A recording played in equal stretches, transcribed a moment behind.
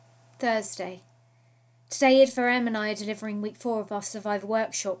Thursday. Today Idva M and I are delivering week 4 of our Survivor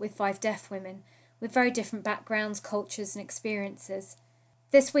workshop with 5 deaf women, with very different backgrounds, cultures and experiences.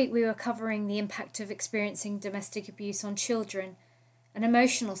 This week we were covering the impact of experiencing domestic abuse on children, an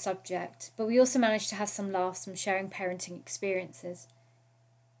emotional subject, but we also managed to have some laughs from sharing parenting experiences.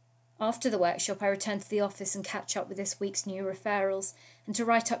 After the workshop I returned to the office and catch up with this week's new referrals and to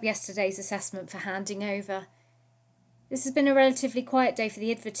write up yesterday's assessment for handing over. This has been a relatively quiet day for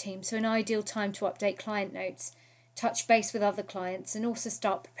the IDVA team, so an ideal time to update client notes, touch base with other clients and also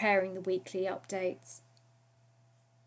start preparing the weekly updates.